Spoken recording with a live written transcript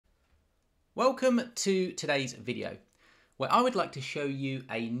Welcome to today's video, where I would like to show you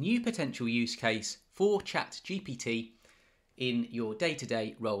a new potential use case for ChatGPT in your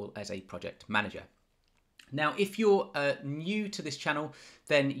day-to-day role as a project manager. Now, if you're new to this channel,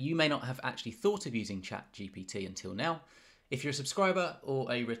 then you may not have actually thought of using ChatGPT until now. If you're a subscriber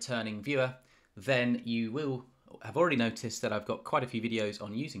or a returning viewer, then you will have already noticed that I've got quite a few videos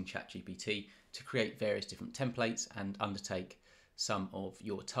on using ChatGPT to create various different templates and undertake some of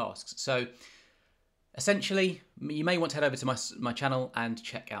your tasks. So essentially, you may want to head over to my channel and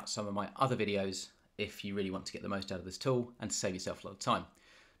check out some of my other videos if you really want to get the most out of this tool and save yourself a lot of time.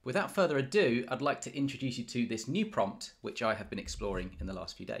 Without further ado, I'd like to introduce you to this new prompt, which I have been exploring in the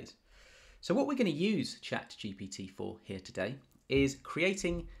last few days. So what we're going to use ChatGPT for here today is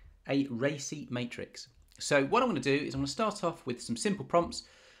creating a RACI matrix. So what I'm going to do is I'm going to start off with some simple prompts,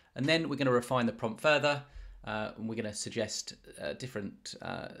 and then we're going to refine the prompt further. And we're going to suggest different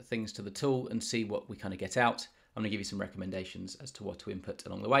things to the tool and see what we kind of get out. I'm going to give you some recommendations as to what to input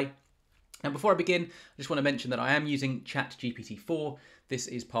along the way. Now, before I begin, I just want to mention that I am using ChatGPT 4. This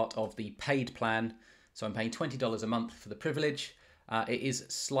is part of the paid plan, so I'm paying $20 a month for the privilege. It is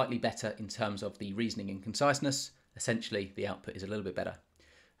slightly better in terms of the reasoning and conciseness. Essentially, the output is a little bit better.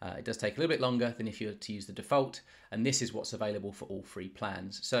 It does take a little bit longer than if you were to use the default, and this is what's available for all free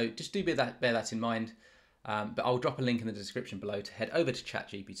plans. So just do bear that in mind. But I'll drop a link in the description below to head over to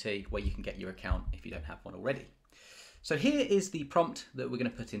ChatGPT where you can get your account if you don't have one already. So here is the prompt that we're going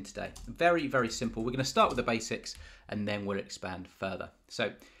to put in today. Very, very simple. We're going to start with the basics and then we'll expand further.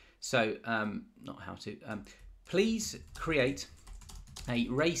 Please create a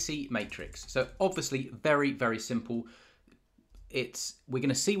RACI matrix. So obviously very, very simple. We're going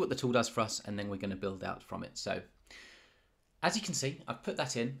to see what the tool does for us and then we're going to build out from it. So as you can see, I've put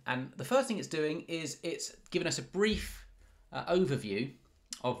that in, and the first thing it's doing is it's giving us a brief overview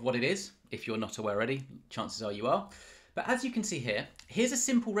of what it is. If you're not aware already, chances are you are. But as you can see here, here's a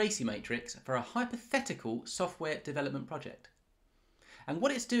simple RACI matrix for a hypothetical software development project. And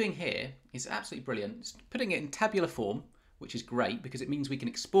what it's doing here is absolutely brilliant. It's putting it in tabular form, which is great because it means we can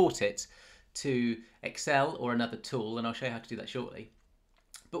export it to Excel or another tool, and I'll show you how to do that shortly.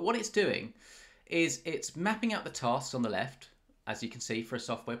 But what it's doing is it's mapping out the tasks on the left, as you can see, for a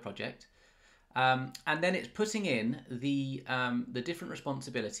software project. And then it's putting in the different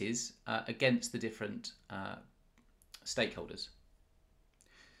responsibilities against the different stakeholders.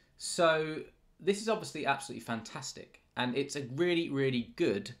 So this is obviously absolutely fantastic. And it's a really, really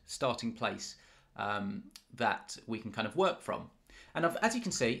good starting place that we can kind of work from. And as you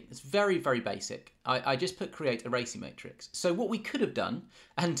can see, it's very, very basic. I just put create a RACI matrix. So what we could have done,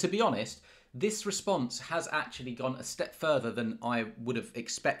 and to be honest, this response has actually gone a step further than I would have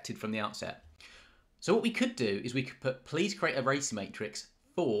expected from the outset. So what we could do is we could put, please create a RACI matrix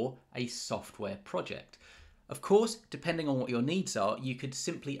for a software project. Of course, depending on what your needs are, you could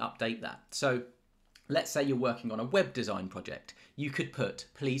simply update that. So let's say you're working on a web design project. You could put,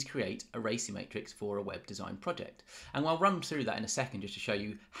 please create a RACI matrix for a web design project. And I'll run through that in a second just to show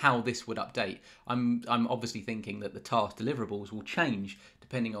you how this would update. I'm obviously thinking that the task deliverables will change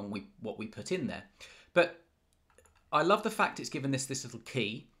depending on what we put in there. But I love the fact it's given this little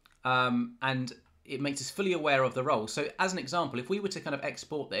key and it makes us fully aware of the role. So as an example, if we were to kind of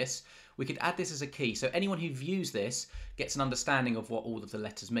export this, we could add this as a key. So anyone who views this gets an understanding of what all of the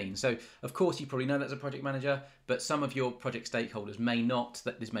letters mean. So of course, you probably know that as a project manager, but some of your project stakeholders may not,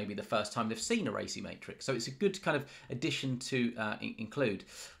 that this may be the first time they've seen a RACI matrix. So it's a good kind of addition to include.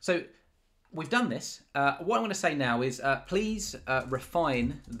 So we've done this. What I'm going to say now is please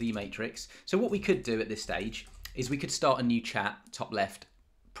refine the matrix. So what we could do at this stage is we could start a new chat, top left,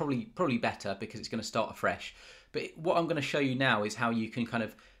 probably better because it's going to start afresh. But what I'm going to show you now is how you can kind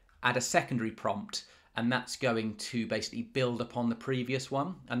of add a secondary prompt, and that's going to basically build upon the previous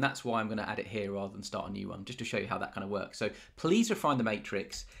one. And that's why I'm going to add it here rather than start a new one, just to show you how that kind of works. So please refine the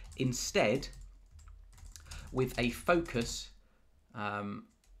matrix instead with a focus.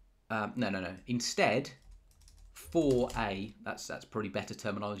 Instead, for a, that's probably better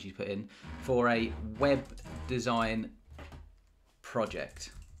terminology to put in, for a web design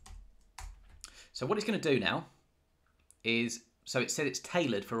project. So what it's going to do now is, so it said it's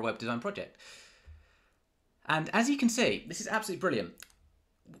tailored for a web design project. And as you can see, this is absolutely brilliant.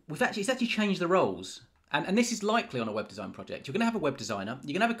 It's actually changed the roles. And this is likely on a web design project. You're going to have a web designer,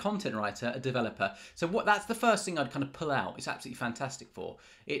 you're going to have a content writer, a developer. So that's the first thing I'd kind of pull out. It's absolutely fantastic for.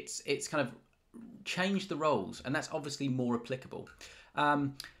 It's kind of changed the roles, and that's obviously more applicable.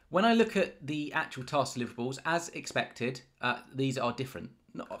 When I look at the actual task deliverables, as expected, these are different.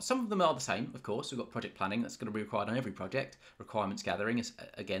 some of them are the same, of course. We've got project planning, that's going to be required on every project. Requirements gathering is,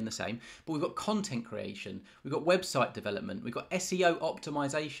 again, the same. But we've got content creation, we've got website development, we've got SEO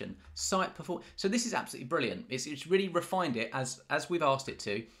optimization, site performance. So this is absolutely brilliant. It's really refined it as we've asked it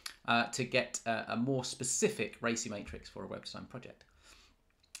to get a more specific RACI matrix for a web design project.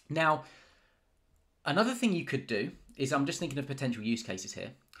 Now, another thing you could do is, I'm just thinking of potential use cases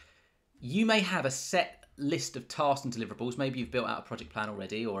here. You may have a set list of tasks and deliverables. Maybe you've built out a project plan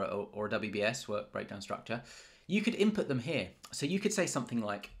already, or a WBS, work breakdown structure. You could input them here. So you could say something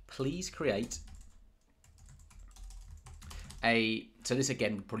like, please create a, so this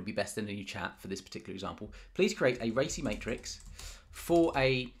again would probably be best in a new chat for this particular example. Please create a RACI matrix for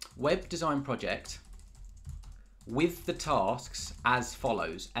a web design project with the tasks as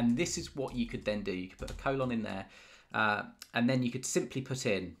follows. And this is what you could then do. You could put a colon in there, and then you could simply put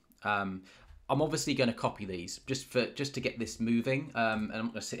in, I'm obviously going to copy these just to get this moving, and I'm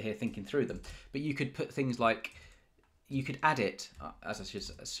not going to sit here thinking through them. But you could put things like, you could add it, as I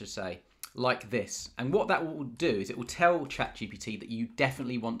should say, like this. And what that will do is it will tell ChatGPT that you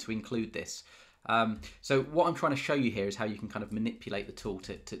definitely want to include this. So what I'm trying to show you here is how you can kind of manipulate the tool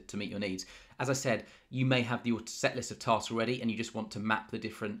to meet your needs. As I said, you may have your set list of tasks already, and you just want to map the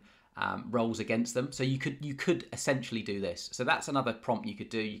different roles against them. So you could essentially do this. So that's another prompt you could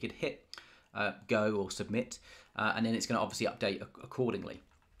do. You could hit go or submit, and then it's going to obviously update accordingly.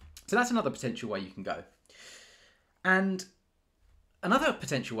 So that's another potential way you can go. And another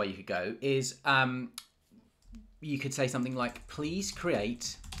potential way you could go is you could say something like, please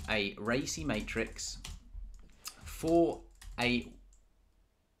create a RACI matrix for a,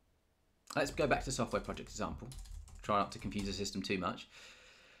 let's go back to software project example, try not to confuse the system too much.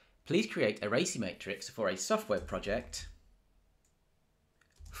 Please create a RACI matrix for a software project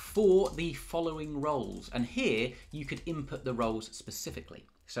for the following roles. And here you could input the roles specifically.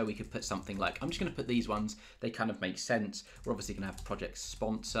 So we could put something like, I'm just going to put these ones, they kind of make sense. We're obviously going to have project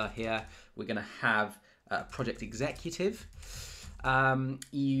sponsor here. We're going to have a project executive.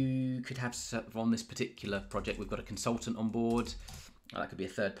 You could have, on this particular project, we've got a consultant on board. That could be a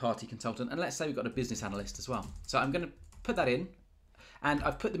third-party consultant. And let's say we've got a business analyst as well. So I'm going to put that in, and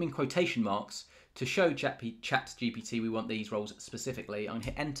I've put them in quotation marks to show ChatGPT we want these roles specifically. I'm going to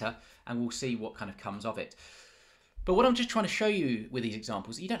hit enter, and we'll see what kind of comes of it. But what I'm just trying to show you with these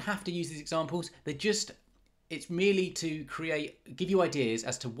examples, you don't have to use these examples. It's merely to give you ideas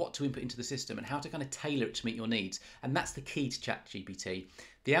as to what to input into the system and how to kind of tailor it to meet your needs. And that's the key to ChatGPT.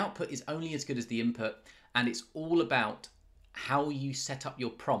 The output is only as good as the input, and it's all about how you set up your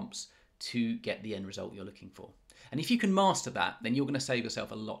prompts to get the end result you're looking for. And if you can master that, then you're going to save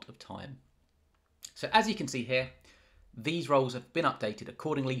yourself a lot of time. So as you can see here, these roles have been updated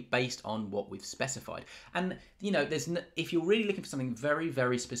accordingly based on what we've specified. And if you're really looking for something very,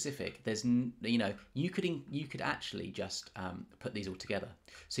 very specific, you could actually just put these all together.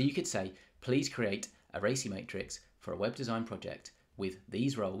 So you could say, please create a RACI matrix for a web design project with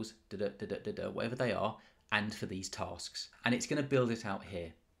these roles, whatever they are, and for these tasks. And it's going to build it out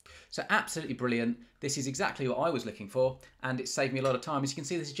here. So absolutely brilliant. This is exactly what I was looking for, and it saved me a lot of time. As you can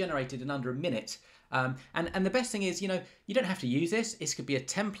see, this is generated in under a minute. And the best thing is, you don't have to use this. This could be a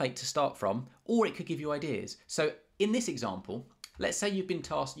template to start from, or it could give you ideas. So in this example, let's say you've been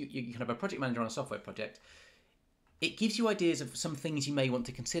tasked, you can have a project manager on a software project. It gives you ideas of some things you may want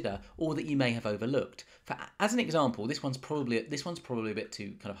to consider or that you may have overlooked. As an example, this one's probably a bit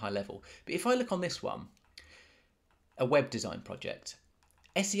too kind of high level. But if I look on this one, a web design project,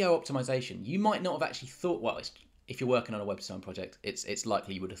 SEO optimization, you might not have actually thought, well, if you're working on a web design project, it's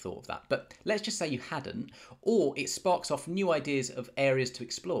likely you would have thought of that. But let's just say you hadn't, or it sparks off new ideas of areas to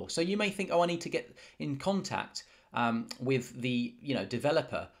explore. So you may think, oh, I need to get in contact with the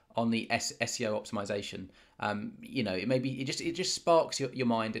developer on the SEO optimization. It just sparks your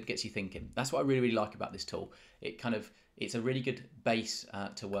mind and gets you thinking. That's what I really, really like about this tool. It's a really good base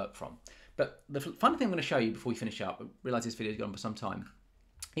to work from. But the fun thing I'm going to show you before we finish up, I realise this video's gone on for some time,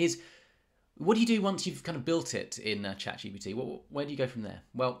 is what do you do once you've kind of built it in ChatGPT? Where do you go from there?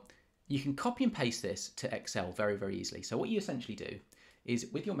 Well, you can copy and paste this to Excel very, very easily. So what you essentially do is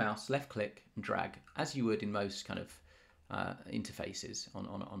with your mouse, left click and drag, as you would in most kind of interfaces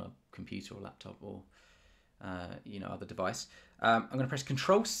on a computer or laptop or other device. I'm going to press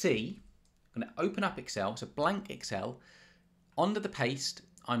Control C. I'm going to open up Excel, so blank Excel. Under the paste,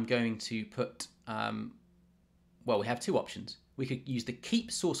 I'm going to put, we have two options. We could use the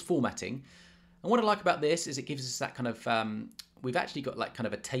keep source formatting. And what I like about this is it gives us that kind of, we've actually got like kind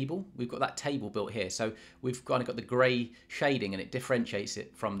of a table. We've got that table built here. So we've kind of got the gray shading and it differentiates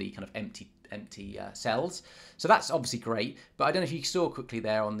it from the kind of empty empty cells. So that's obviously great. But I don't know if you saw quickly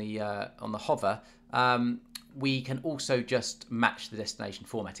there on the hover. We can also just match the destination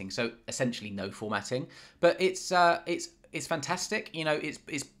formatting. So essentially no formatting, but it's fantastic. You know,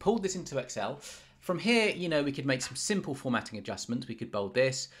 it's pulled this into Excel. From here, you know, we could make some simple formatting adjustments. We could bold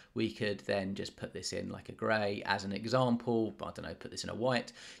this. We could then just put this in like a grey as an example. I don't know, put this in a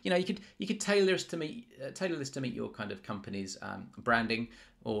white. You know, you could tailor this to meet your kind of company's branding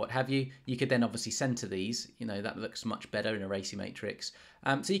or what have you. You could then obviously center these. You know, that looks much better in a RACI matrix.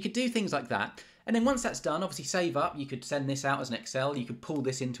 So you could do things like that. And then once that's done, obviously save up. You could send this out as an Excel. You could pull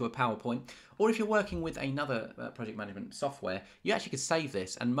this into a PowerPoint. Or if you're working with another project management software, you actually could save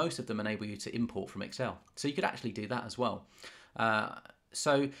this, and most of them enable you to import from Excel. So you could actually do that as well.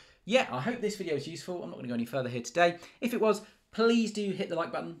 So yeah, I hope this video is useful. I'm not going to go any further here today. If it was, please do hit the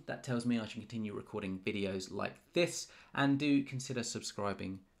like button. That tells me I should continue recording videos like this, and do consider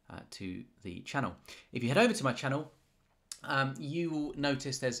subscribing to the channel. If you head over to my channel, you will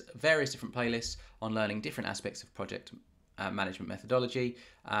notice there's various different playlists on learning different aspects of project management methodology.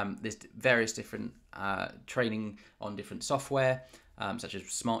 There's various different training on different software, such as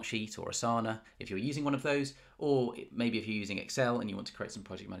Smartsheet or Asana, if you're using one of those, or maybe if you're using Excel and you want to create some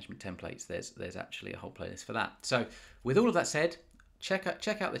project management templates, there's actually a whole playlist for that. So with all of that said, check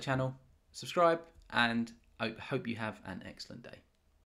out the channel, subscribe, and I hope you have an excellent day.